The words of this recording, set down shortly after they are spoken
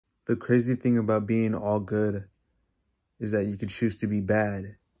the crazy thing about being all good is that you could choose to be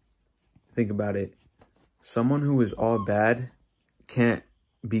bad. Think about it. Someone who is all bad can't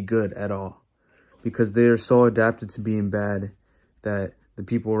be good at all because they're so adapted to being bad that the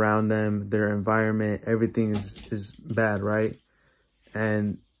people around them, their environment, everything is bad, right?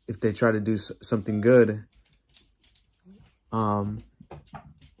 And if they try to do something good,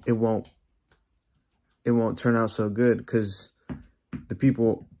 it won't turn out so good because the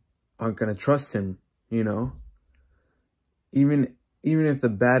people aren't going to trust him, you know? Even if the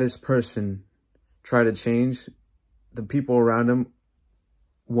baddest person try to change, the people around him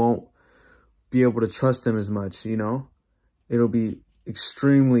won't be able to trust him as much, you know? It'll be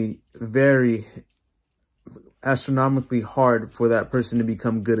extremely, very astronomically hard for that person to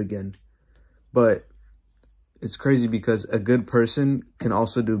become good again. But it's crazy because a good person can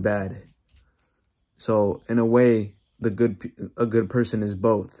also do bad. So in a way, a good person is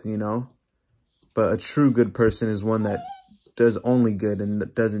both, you know? But a true good person is one that does only good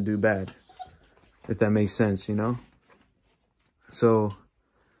and doesn't do bad, if that makes sense, you know? So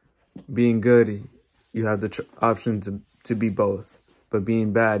being good, you have the option to be both. But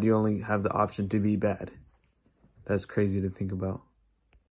being bad, you only have the option to be bad. That's crazy to think about.